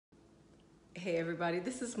Hey everybody,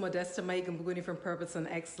 this is Modesta Megan Buguni from Purpose and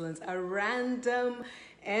Excellence. A random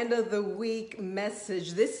end of the week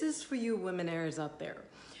message. This is for you Womanaires out there.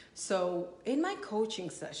 So in my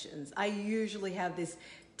coaching sessions, I usually have this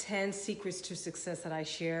 10 secrets to success that I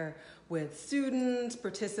share with students,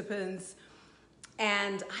 participants,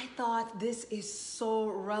 and I thought this is so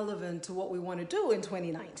relevant to what we want to do in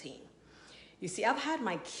 2019. You see, I've had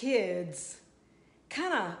my kids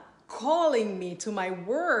kind of calling me to my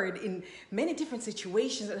word in many different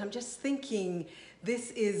situations, and I'm just thinking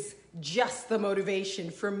this is just the motivation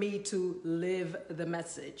for me to live the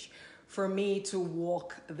message, for me to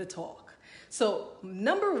walk the talk. So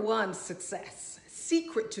number one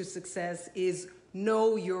secret to success is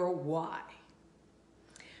know your why.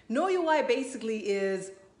 Know your why basically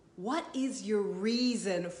is, what is your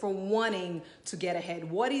reason for wanting to get ahead?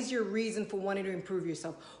 What is your reason for wanting to improve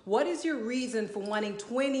yourself? What is your reason for wanting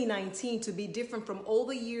 2019 to be different from all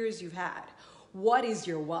the years you've had? What is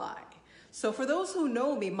your why? So for those who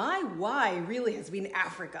know me, my why really has been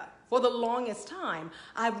Africa. For the longest time,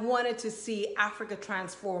 I've wanted to see Africa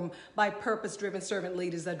transform by purpose-driven servant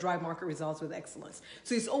leaders that drive market results with excellence.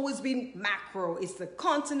 So it's always been macro. It's the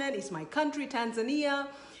continent, it's my country, Tanzania.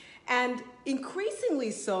 And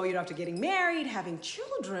increasingly so, after getting married, having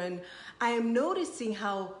children, I am noticing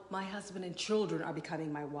how my husband and children are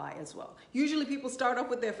becoming my why as well. Usually people start off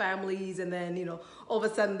with their families and then, all of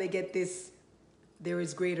a sudden they get this, there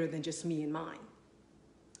is greater than just me and mine.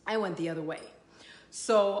 I went the other way.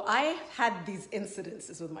 So I had these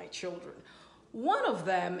incidences with my children. One of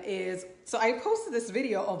them is, so I posted this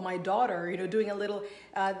video of my daughter, doing a little,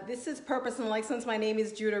 this is Purpose and Excellence, my name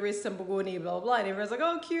is Judah Rissambuguni, blah, blah, blah. And everyone's like,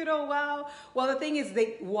 oh, cute, oh, wow. Well, the thing is,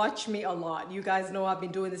 they watch me a lot. You guys know I've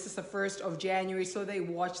been doing this since the 1st of January, so they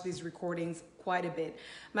watch these recordings quite a bit.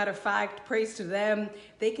 Matter of fact, praise to them,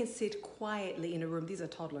 they can sit quietly in a room. These are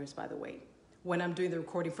toddlers, by the way, when I'm doing the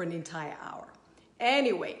recording for an entire hour.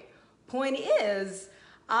 Anyway, point is,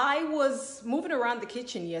 I was moving around the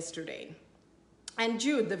kitchen yesterday. And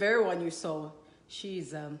Jude, the very one you saw,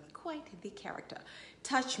 she's quite the character,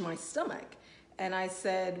 touched my stomach. And I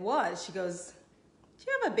said, what? She goes, do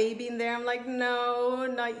you have a baby in there? I'm like, no,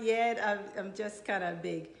 not yet. I'm just kind of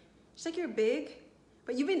big. She's like, you're big?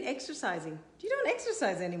 But you've been exercising. You don't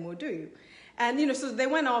exercise anymore, do you? And, so they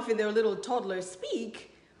went off in their little toddler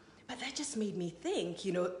speak. But that just made me think,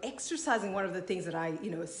 exercising, one of the things that I,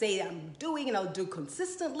 say I'm doing and I'll do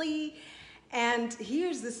consistently. And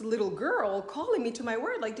here's this little girl calling me to my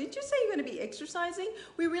word, like, did you say you're going to be exercising?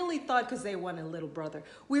 We really thought, because they want a little brother,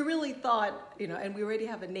 we really thought, and we already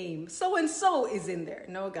have a name, so-and-so is in there.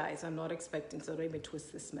 No, guys, I'm not expecting, so don't even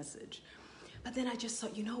twist this message. But then I just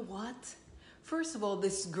thought, you know what? First of all,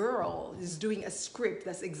 this girl is doing a script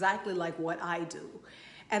that's exactly like what I do.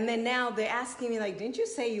 And then now they're asking me, like, didn't you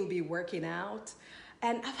say you'll be working out?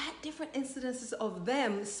 And I've had different incidences of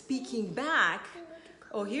them speaking back.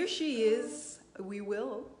 Oh, here she is. We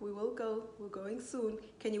will go. We're going soon.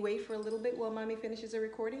 Can you wait for a little bit while mommy finishes the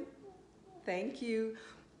recording? Thank you.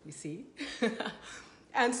 You see?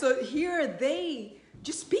 And so here are they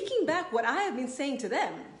just speaking back what I have been saying to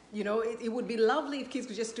them. It would be lovely if kids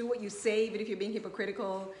could just do what you say, even if you're being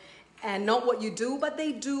hypocritical and not what you do, but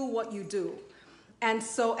they do what you do. And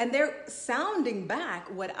they're sounding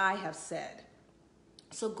back what I have said.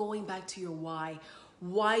 So going back to your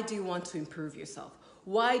why do you want to improve yourself?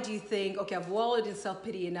 Why do you think, okay, I've wallowed in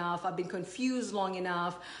self-pity enough, I've been confused long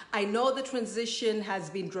enough, I know the transition has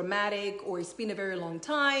been dramatic, or it's been a very long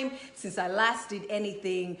time since I last did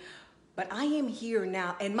anything, but I am here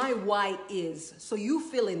now, and my why is, so you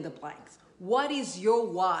fill in the blanks. What is your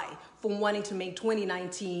why for wanting to make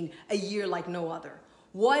 2019 a year like no other?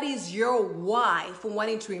 What is your why for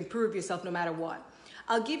wanting to improve yourself no matter what?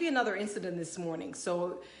 I'll give you another incident this morning.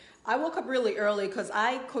 So I woke up really early because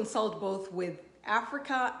I consult both with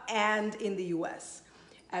Africa and in the US.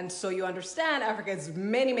 And so you understand Africa is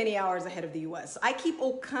many, many hours ahead of the US. I keep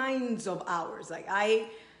all kinds of hours. Like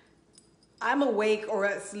I'm awake or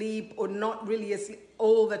asleep or not really asleep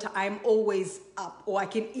all the time. I'm always up, or I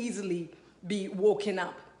can easily be woken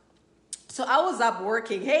up. So I was up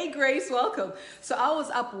working. Hey, Grace, welcome. So I was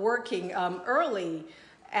up working early.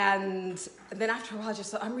 And then after a while,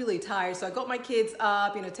 just I'm really tired. So I got my kids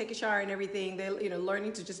up, take a shower and everything. They're,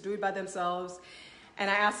 learning to just do it by themselves. And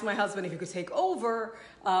I asked my husband if he could take over,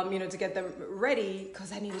 to get them ready,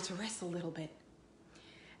 because I needed to rest a little bit.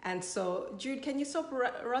 And so, Jude, can you stop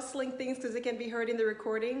rustling things because it can be heard in the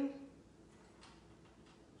recording?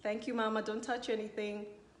 Thank you, Mama. Don't touch anything.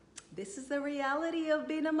 This is the reality of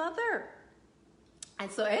being a mother.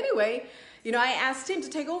 And so anyway, I asked him to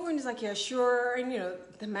take over and he's like, yeah, sure. And,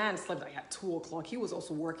 the man slept like at 2 o'clock. He was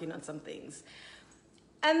also working on some things.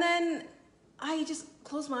 And then I just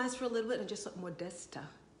closed my eyes for a little bit and just thought, Modesta,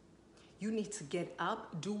 you need to get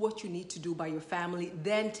up, do what you need to do by your family,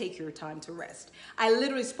 then take your time to rest. I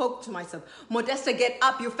literally spoke to myself, Modesta, get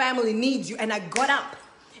up, your family needs you. And I got up.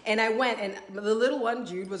 And I went, and the little one,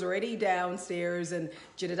 Jude, was already downstairs, and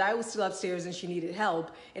Jedediah was still upstairs, and she needed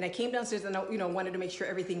help. And I came downstairs, and I, wanted to make sure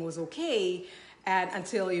everything was okay. And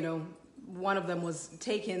until, one of them was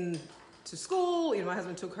taken to school, my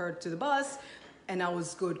husband took her to the bus, and I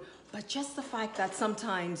was good. But just the fact that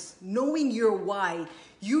sometimes knowing your why,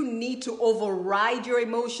 you need to override your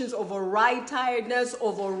emotions, override tiredness,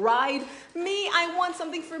 override me. I want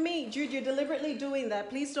something for me. Jude, you're deliberately doing that.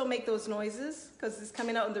 Please don't make those noises because it's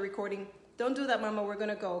coming out in the recording. Don't do that, Mama. We're going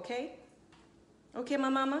to go, okay? Okay, my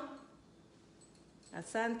Mama?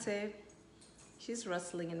 Asante. She's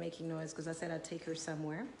rustling and making noise because I said I'd take her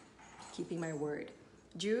somewhere. Keeping my word.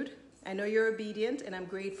 Jude, I know you're obedient and I'm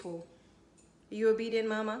grateful. Are you obedient,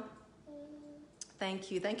 Mama?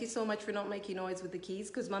 Thank you. Thank you so much for not making noise with the keys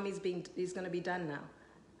because Mommy's going to be done now.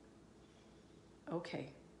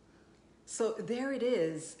 Okay. So there it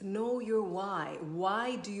is. Know your why.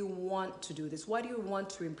 Why do you want to do this? Why do you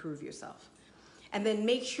want to improve yourself? And then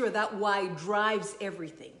make sure that why drives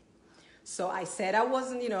everything. So I said I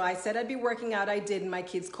wasn't, I said I'd be working out. I did, and my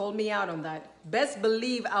kids called me out on that. Best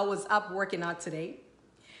believe I was up working out today.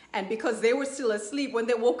 And because they were still asleep, when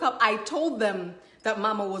they woke up, I told them that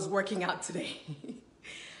Mama was working out today.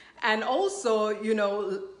 And also,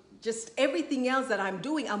 just everything else that I'm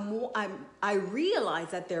doing, I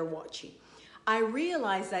realize that they're watching. I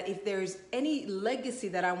realize that if there's any legacy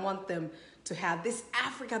that I want them to have, this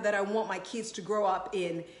Africa that I want my kids to grow up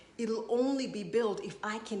in, it'll only be built if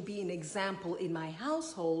I can be an example in my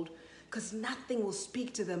household, because nothing will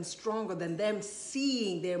speak to them stronger than them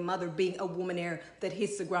seeing their mother being a womanaire that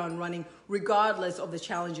hits the ground running, regardless of the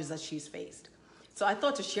challenges that she's faced. So I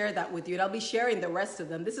thought to share that with you, and I'll be sharing the rest of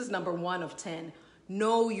them. This is number 1 of 10.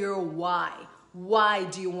 Know your why. Why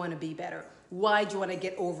do you want to be better? Why do you want to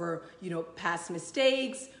get over, past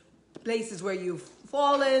mistakes, places where you've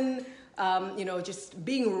fallen, just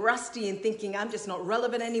being rusty and thinking I'm just not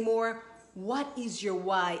relevant anymore. What is your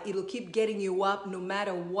why? It'll keep getting you up no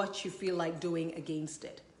matter what you feel like doing against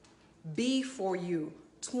it. Be for you.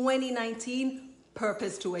 2019,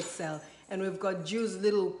 purpose to excel. And we've got Jude's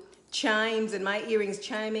little chimes and my earrings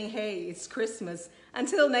chiming. Hey, it's Christmas.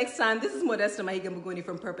 Until next time, this is Modesta Mahiga Muguni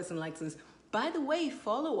from Purpose and License. By the way,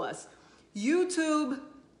 follow us. YouTube,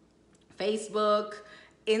 Facebook,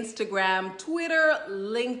 Instagram, Twitter,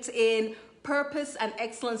 LinkedIn,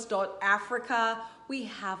 purposeandexcellence.africa. We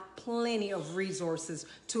have plenty of resources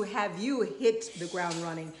to have you hit the ground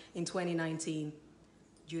running in 2019.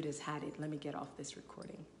 Jude has had it. Let me get off this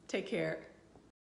recording. Take care.